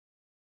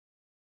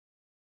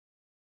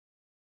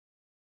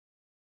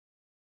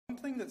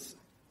Something that's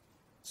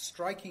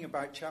striking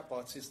about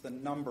chatbots is the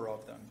number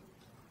of them.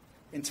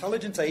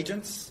 Intelligent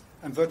agents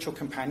and virtual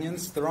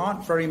companions, there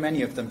aren't very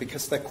many of them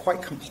because they're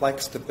quite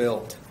complex to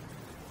build.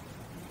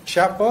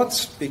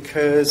 Chatbots,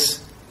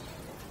 because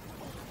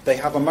they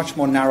have a much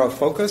more narrow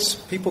focus,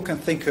 people can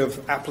think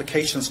of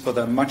applications for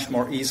them much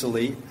more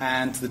easily,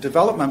 and the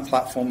development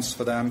platforms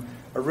for them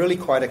are really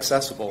quite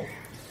accessible.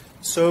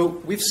 So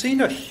we've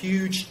seen a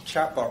huge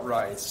chatbot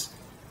rise.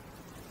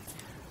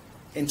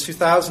 In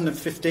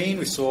 2015,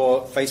 we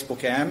saw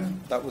Facebook M.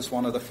 That was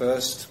one of the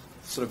first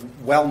sort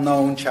of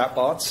well-known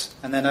chatbots.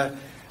 And then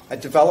a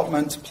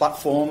development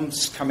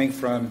platforms coming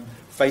from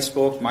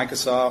Facebook,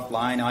 Microsoft,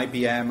 Line,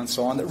 IBM, and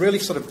so on that really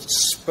sort of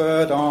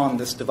spurred on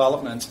this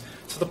development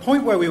to the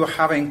point where we were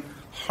having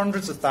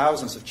hundreds of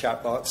thousands of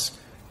chatbots,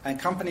 and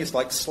companies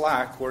like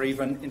Slack were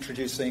even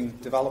introducing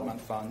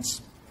development funds.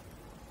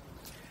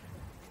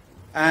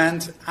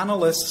 And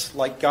analysts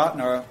like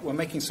Gartner were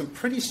making some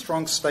pretty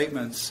strong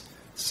statements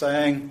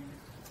saying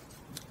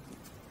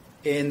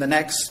in the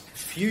next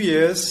few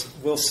years,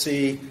 we'll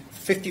see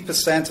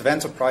 50% of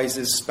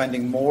enterprises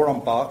spending more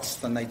on bots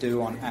than they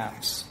do on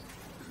apps.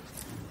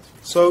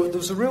 So there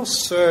was a real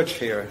surge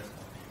here.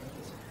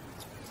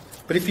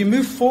 But if you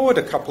move forward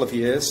a couple of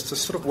years to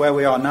sort of where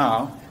we are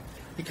now,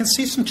 you can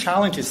see some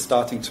challenges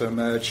starting to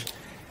emerge.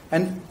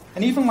 And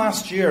even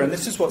last year, and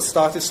this is what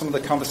started some of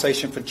the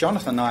conversation for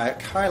Jonathan and I at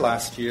Kai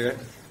last year,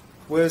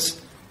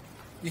 was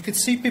you could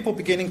see people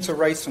beginning to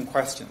raise some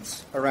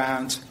questions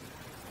around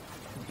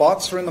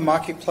bots are in the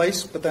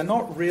marketplace, but they're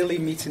not really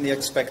meeting the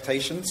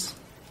expectations.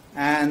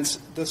 And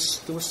there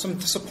was some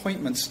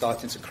disappointment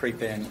starting to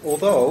creep in.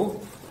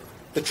 Although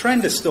the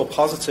trend is still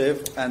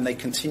positive and they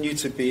continue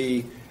to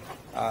be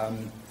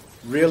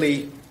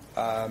really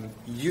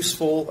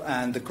useful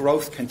and the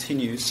growth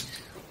continues.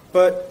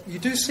 But you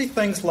do see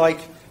things like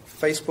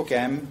Facebook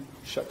M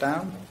shut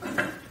down.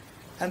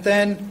 And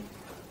then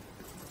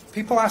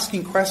people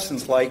asking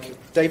questions like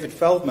David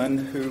Feldman,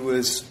 who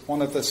was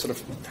one of the sort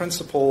of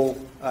principal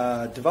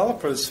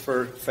developers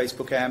for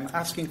Facebook M,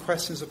 asking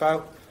questions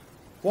about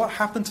what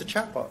happened to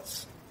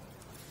chatbots.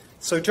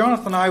 So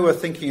Jonathan and I were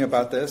thinking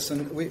about this,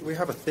 and we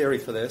have a theory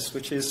for this,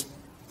 which is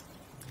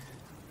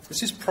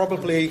this is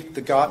probably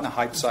the Gartner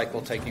hype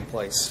cycle taking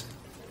place.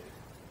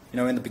 You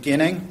know, in the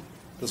beginning,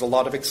 there's a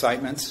lot of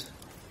excitement.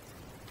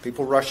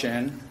 People rush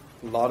in.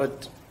 A lot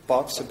of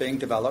bots are being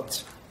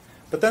developed.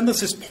 But then there's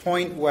this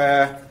point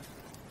where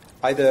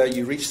either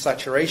you reach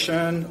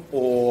saturation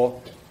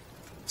or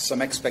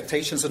some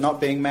expectations are not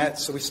being met,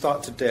 so we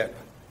start to dip.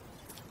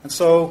 And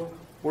so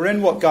we're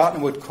in what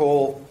Gartner would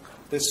call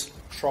this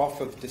trough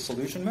of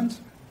disillusionment.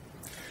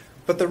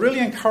 But the really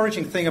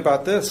encouraging thing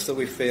about this that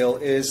we feel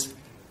is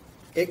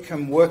it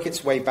can work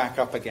its way back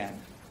up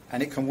again.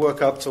 And it can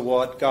work up to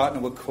what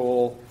Gartner would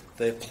call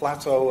the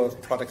plateau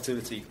of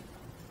productivity.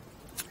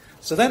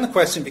 So then the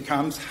question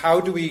becomes,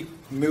 how do we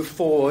move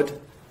forward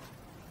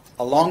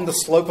along the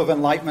slope of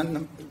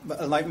enlightenment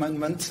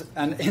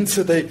and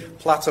into the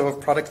plateau of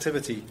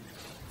productivity?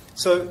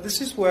 So this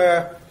is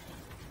where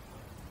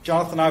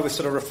Jonathan and I were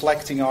sort of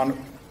reflecting on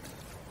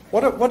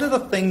what are the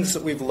things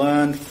that we've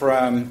learned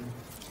from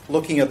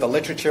looking at the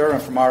literature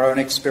and from our own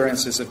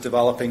experiences of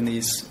developing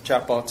these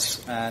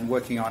chatbots and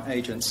working on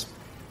agents.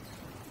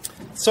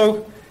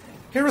 So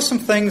here are some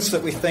things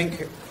that we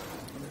think,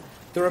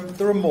 there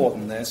are more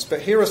than this,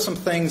 but here are some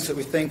things that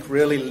we think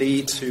really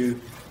lead to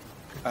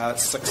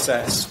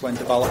success when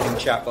developing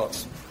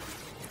chatbots.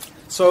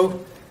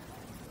 So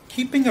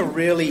keeping a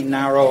really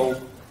narrow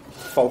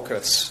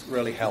focus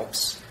really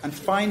helps, and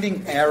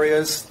finding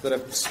areas that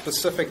are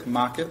specific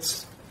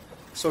markets.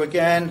 So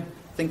again,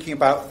 thinking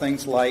about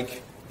things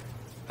like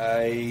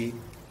a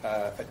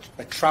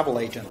travel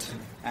agent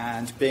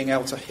and being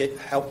able to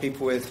help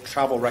people with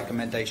travel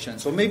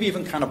recommendations, or maybe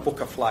even kind of book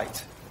a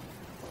flight.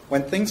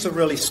 When things are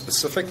really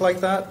specific like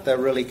that, they're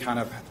really kind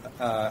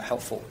of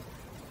helpful.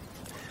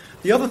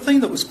 The other thing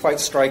that was quite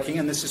striking,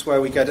 and this is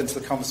where we get into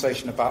the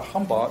conversation about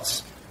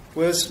Humbots,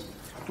 was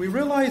we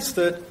realized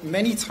that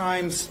many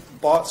times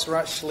bots are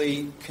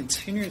actually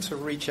continuing to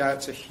reach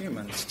out to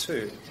humans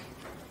too.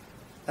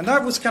 And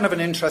that was kind of an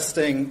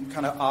interesting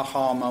kind of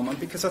aha moment,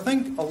 because I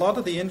think a lot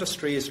of the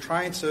industry is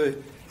trying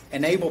to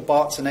enable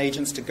bots and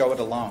agents to go it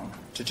alone,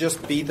 to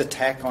just be the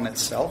tech on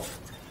itself.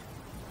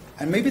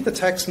 And maybe the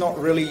tech's not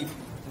really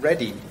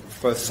ready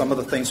for some of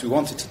the things we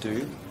want it to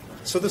do.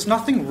 So there's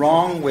nothing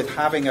wrong with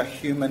having a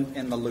human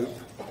in the loop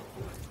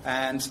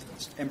and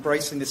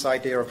embracing this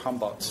idea of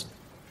Humbots.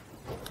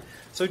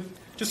 So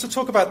just to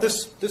talk about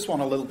this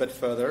one a little bit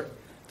further,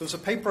 there was a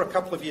paper a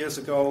couple of years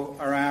ago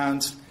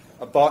around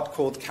a bot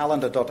called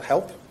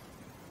calendar.help.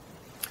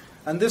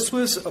 And this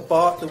was a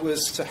bot that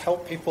was to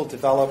help people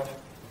develop,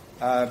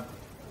 or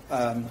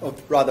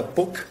rather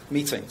book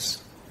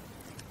meetings.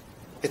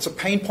 It's a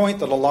pain point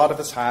that a lot of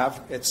us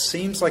have. It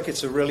seems like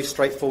it's a really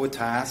straightforward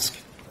task.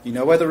 You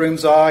know where the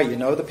rooms are, you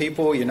know the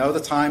people, you know the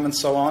time, and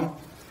so on.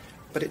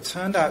 But it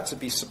turned out to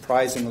be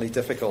surprisingly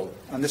difficult.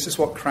 And this is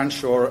what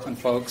Crenshaw and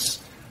folks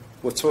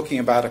were talking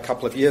about a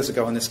couple of years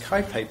ago in this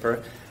Kai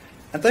paper.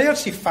 And they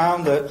actually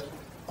found that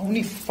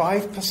only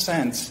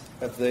 5%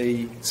 of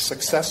the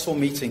successful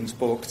meetings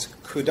booked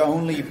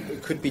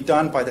could be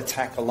done by the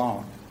tech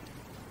alone,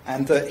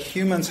 and that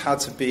humans had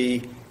to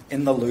be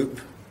in the loop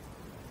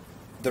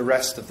the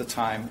rest of the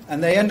time.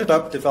 And they ended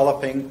up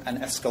developing an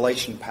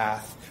escalation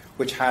path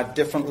which had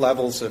different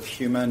levels of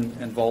human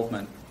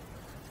involvement.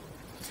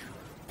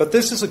 But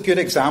this is a good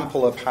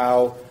example of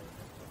how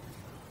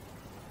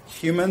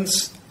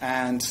humans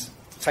and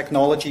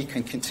technology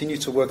can continue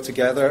to work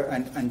together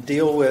and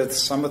deal with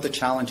some of the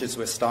challenges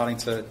we're starting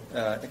to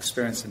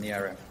experience in the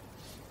area.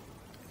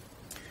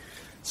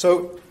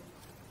 So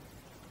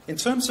in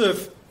terms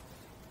of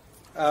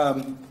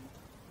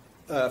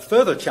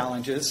further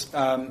challenges,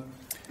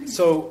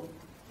 so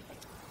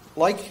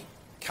like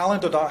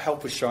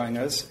calendar.help was showing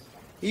us,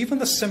 even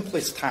the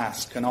simplest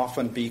task can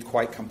often be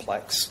quite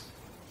complex.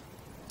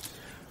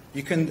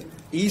 You can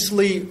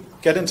easily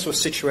get into a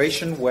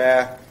situation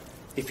where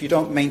if you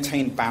don't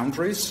maintain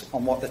boundaries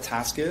on what the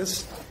task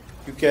is,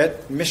 you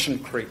get mission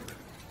creep.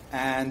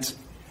 And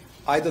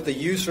either the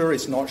user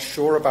is not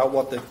sure about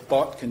what the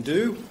bot can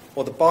do,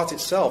 or the bot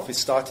itself is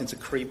starting to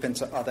creep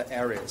into other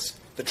areas.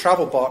 The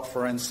travel bot,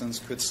 for instance,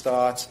 could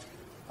start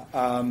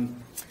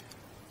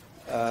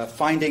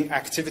finding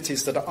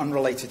activities that are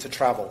unrelated to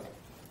travel.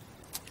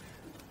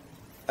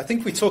 I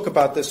think we talk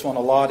about this one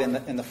a lot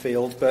in the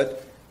field,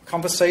 but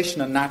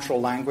conversation and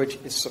natural language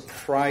is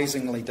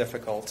surprisingly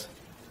difficult.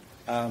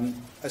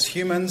 As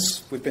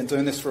humans, we've been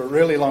doing this for a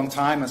really long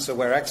time, and so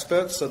we're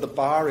experts, so the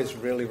bar is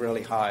really,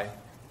 really high.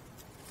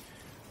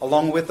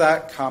 Along with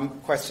that come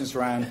questions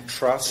around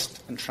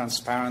trust and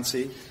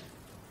transparency,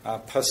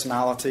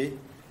 personality,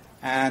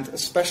 and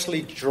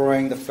especially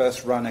during the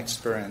first run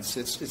experience.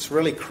 It's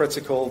really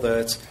critical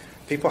that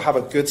people have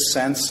a good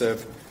sense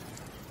of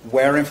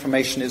where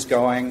information is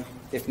going,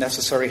 if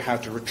necessary, how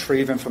to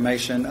retrieve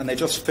information, and they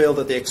just feel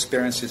that the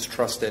experience is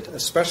trusted,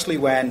 especially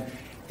when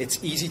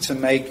it's easy to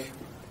make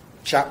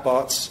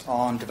chatbots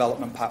on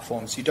development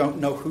platforms. You don't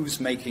know who's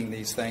making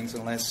these things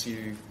unless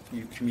you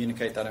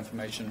communicate that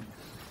information.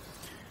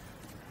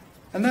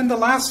 And then the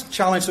last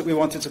challenge that we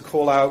wanted to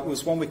call out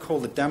was one we call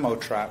the demo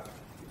trap.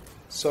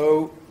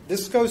 So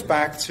this goes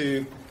back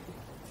to,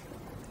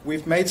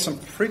 we've made some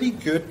pretty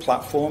good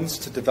platforms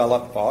to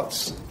develop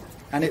bots,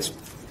 and it's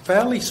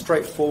fairly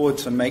straightforward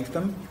to make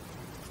them.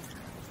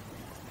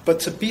 But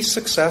to be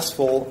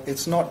successful,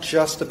 it's not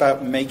just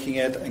about making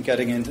it and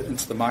getting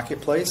into the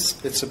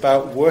marketplace. It's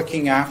about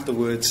working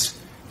afterwards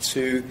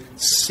to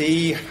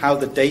see how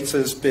the data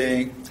is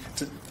being,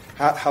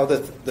 how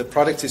the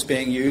product is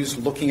being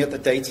used, looking at the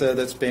data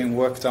that's being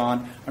worked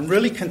on, and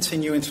really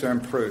continuing to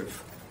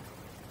improve.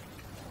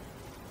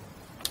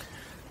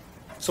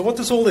 So what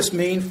does all this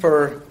mean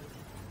for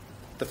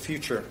the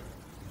future?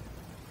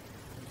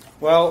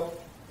 Well,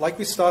 like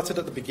we started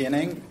at the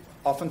beginning,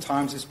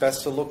 oftentimes it's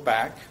best to look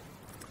back.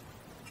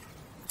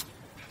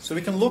 So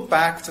we can look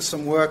back to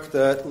some work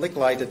that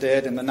Licklider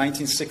did in the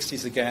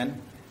 1960s again,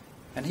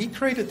 and he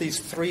created these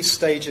 3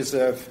 stages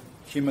of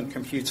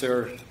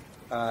human-computer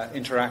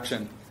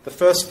interaction. The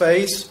first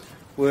phase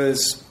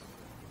was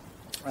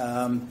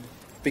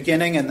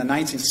beginning in the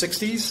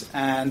 1960s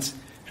and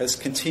has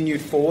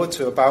continued forward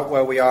to about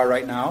where we are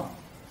right now.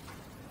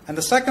 And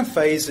the second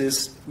phase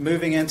is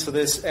moving into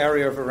this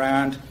area of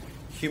around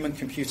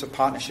human-computer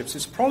partnerships.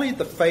 It's probably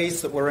the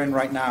phase that we're in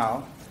right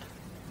now.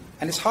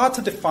 And it's hard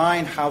to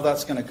define how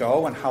that's going to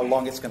go and how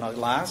long it's going to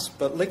last.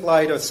 But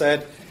Licklider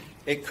said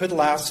it could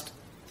last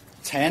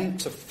 10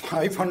 to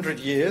 500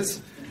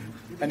 years.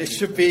 And it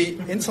should be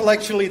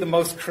intellectually the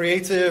most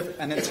creative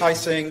and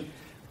enticing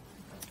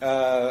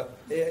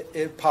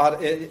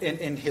part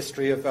in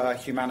history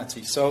of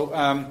humanity.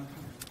 So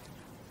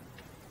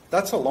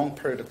that's a long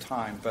period of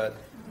time. But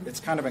it's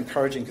kind of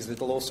encouraging because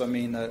it'll also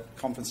mean that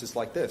conferences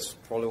like this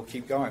probably will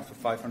keep going for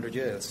 500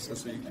 years.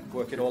 So you can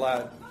work it all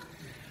out.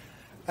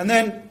 And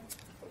then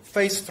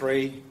phase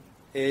 3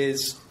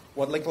 is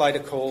what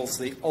Licklider calls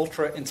the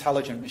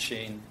ultra-intelligent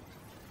machine,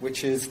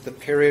 which is the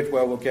period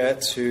where we'll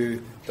get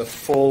to the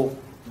full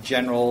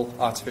general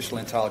artificial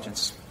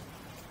intelligence.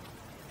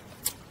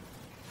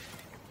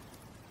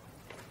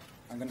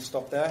 I'm going to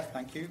stop there.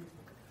 Thank you.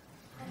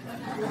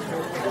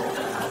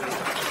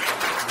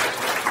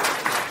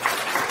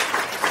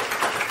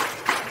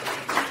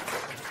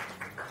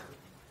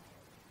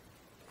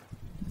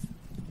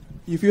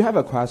 If you have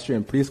a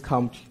question, please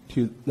come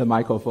to the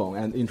microphone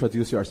and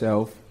introduce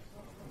yourself.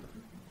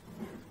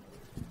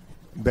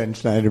 Ben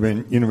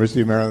Schneiderman,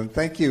 University of Maryland.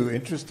 Thank you.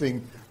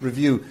 Interesting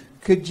review.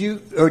 Could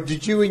you, or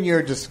did you in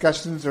your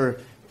discussions or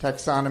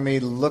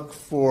taxonomy look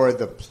for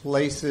the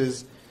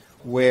places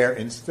where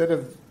instead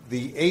of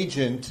the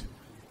agent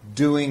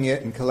doing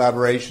it in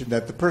collaboration,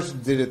 that the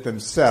person did it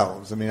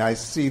themselves? I mean, I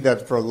see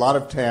that for a lot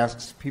of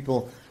tasks,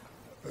 people,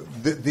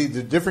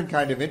 the different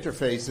kind of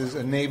interfaces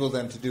enable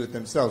them to do it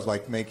themselves,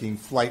 like making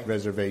flight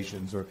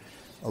reservations or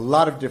a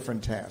lot of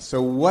different tasks.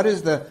 So what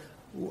is the,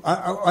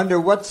 under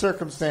what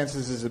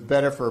circumstances is it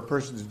better for a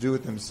person to do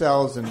it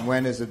themselves, and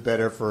when is it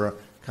better for a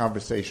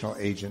conversational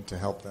agent to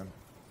help them?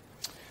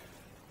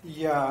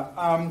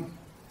 Yeah.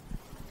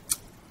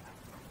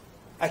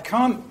 I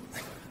can't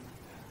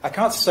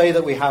say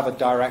that we have a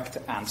direct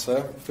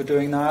answer for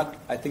doing that.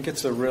 I think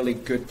it's a really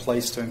good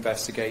place to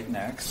investigate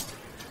next.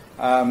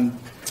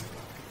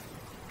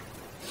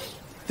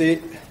 The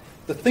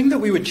thing that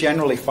we were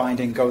generally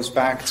finding goes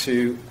back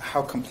to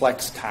how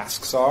complex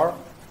tasks are,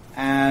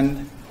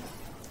 and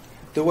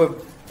there were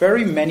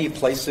very many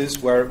places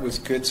where it was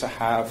good to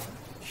have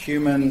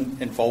human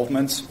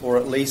involvement, or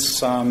at least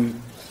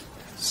some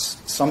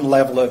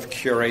level of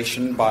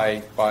curation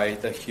by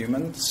the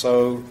human.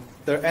 So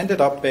there ended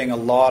up being a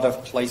lot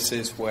of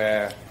places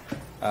where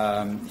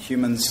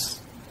humans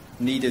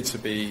needed to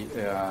be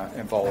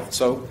involved.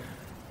 So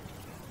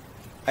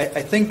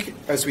I think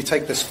as we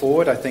take this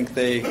forward, I think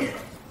the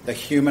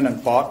human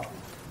and bot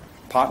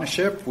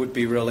partnership would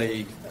be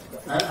really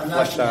I'm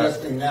not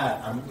suggesting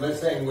that. I'm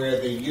saying where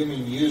the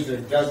human user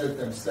does it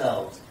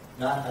themselves,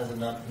 not has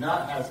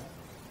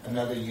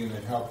another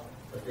human help,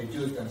 but they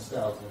do it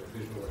themselves in a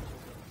visual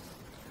interface.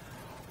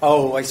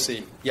 Oh, I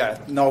see. Yeah.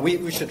 No,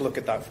 we should look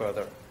at that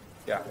further.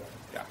 Yeah.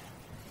 Yeah.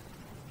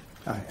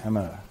 Hi, I'm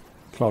a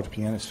cloud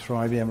pianist from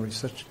IBM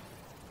Research.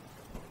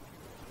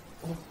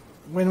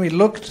 When we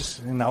looked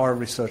in our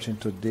research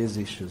into these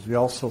issues, we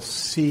also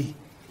see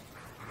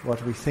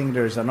what we think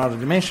there is another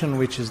dimension,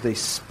 which is the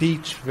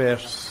speech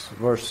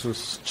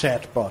versus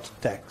chatbot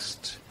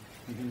text,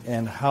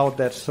 and how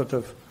that sort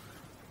of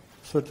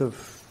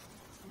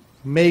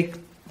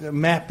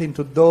map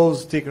into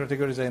those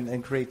categories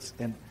and creates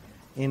in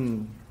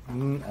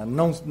a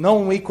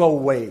non-equal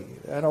way.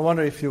 And I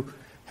wonder if you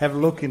have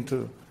looked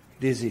into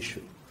this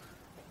issue.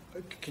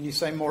 Can you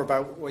say more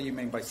about what you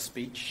mean by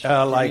speech?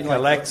 Like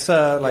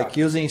Alexa, like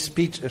using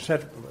speech-based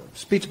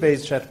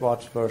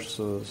chatbots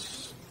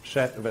versus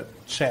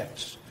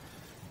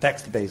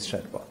text-based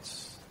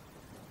chatbots.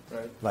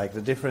 Right. Like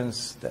the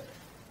difference that,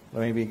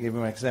 let me give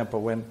you an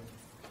example. When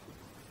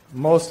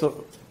most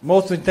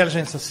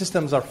intelligence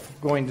systems are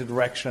going the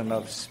direction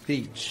of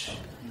speech,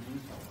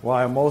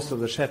 while most of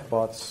the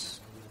chatbots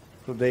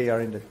today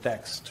are in the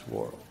text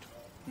world.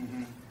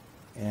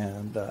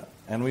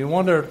 And we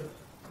wonder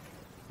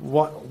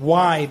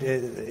why it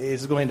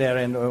is going there,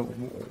 and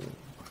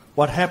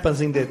what happens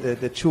in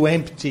the two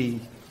empty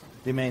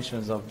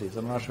dimensions of this.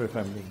 I'm not sure if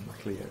I'm being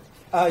clear.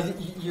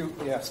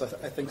 Yes,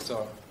 I think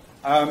so.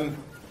 I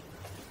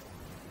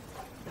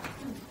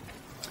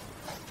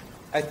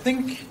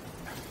think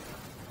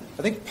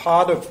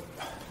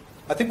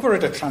we're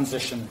at a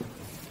transition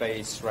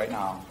phase right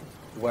now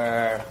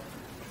where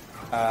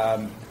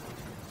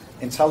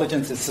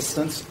intelligence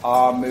assistants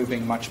are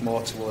moving much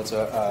more towards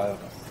an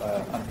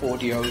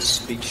audio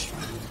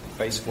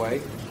speech-based way.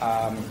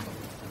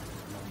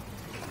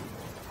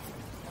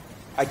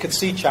 I could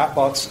see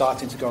chatbots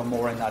starting to go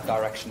more in that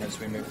direction as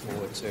we move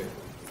forward too.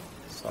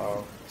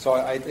 So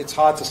it's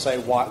hard to say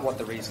what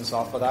the reasons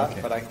are for that,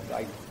 okay. But I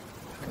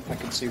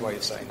can see why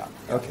you're saying that.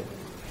 Okay.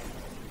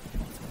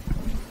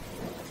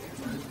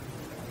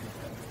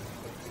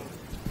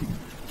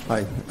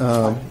 Hi,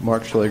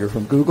 Mark Schlager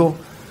from Google.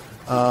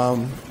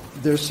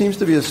 There seems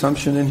to be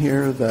assumption in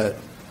here that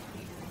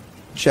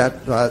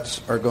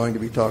chatbots are going to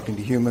be talking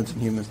to humans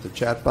and humans to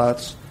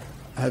chatbots.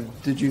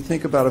 Did you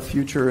think about a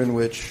future in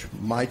which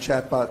my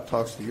chatbot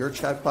talks to your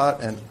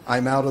chatbot and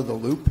I'm out of the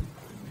loop?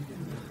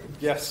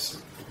 Yes.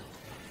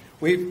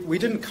 We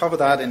didn't cover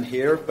that in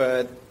here,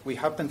 but we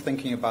have been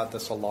thinking about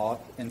this a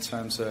lot in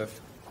terms of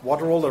what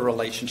are all the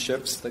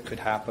relationships that could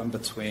happen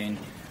between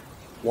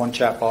one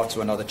chatbot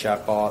to another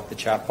chatbot, the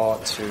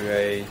chatbot to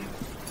a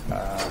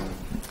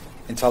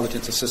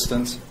intelligence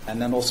assistant, and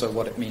then also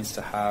what it means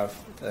to have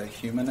a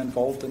human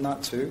involved in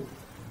that too.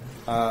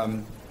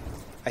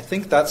 I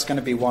think that's going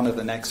to be one of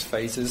the next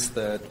phases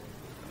that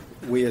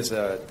we as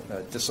a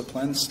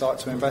discipline start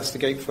to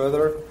investigate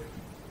further,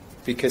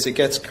 because it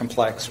gets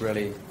complex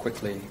really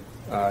quickly,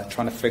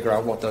 trying to figure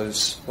out what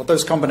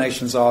those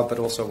combinations are, but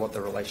also what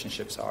the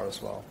relationships are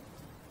as well.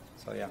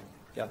 So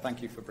yeah,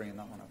 thank you for bringing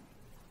that one up.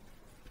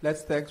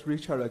 Let's thank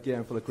Richard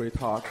again for the great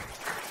talk.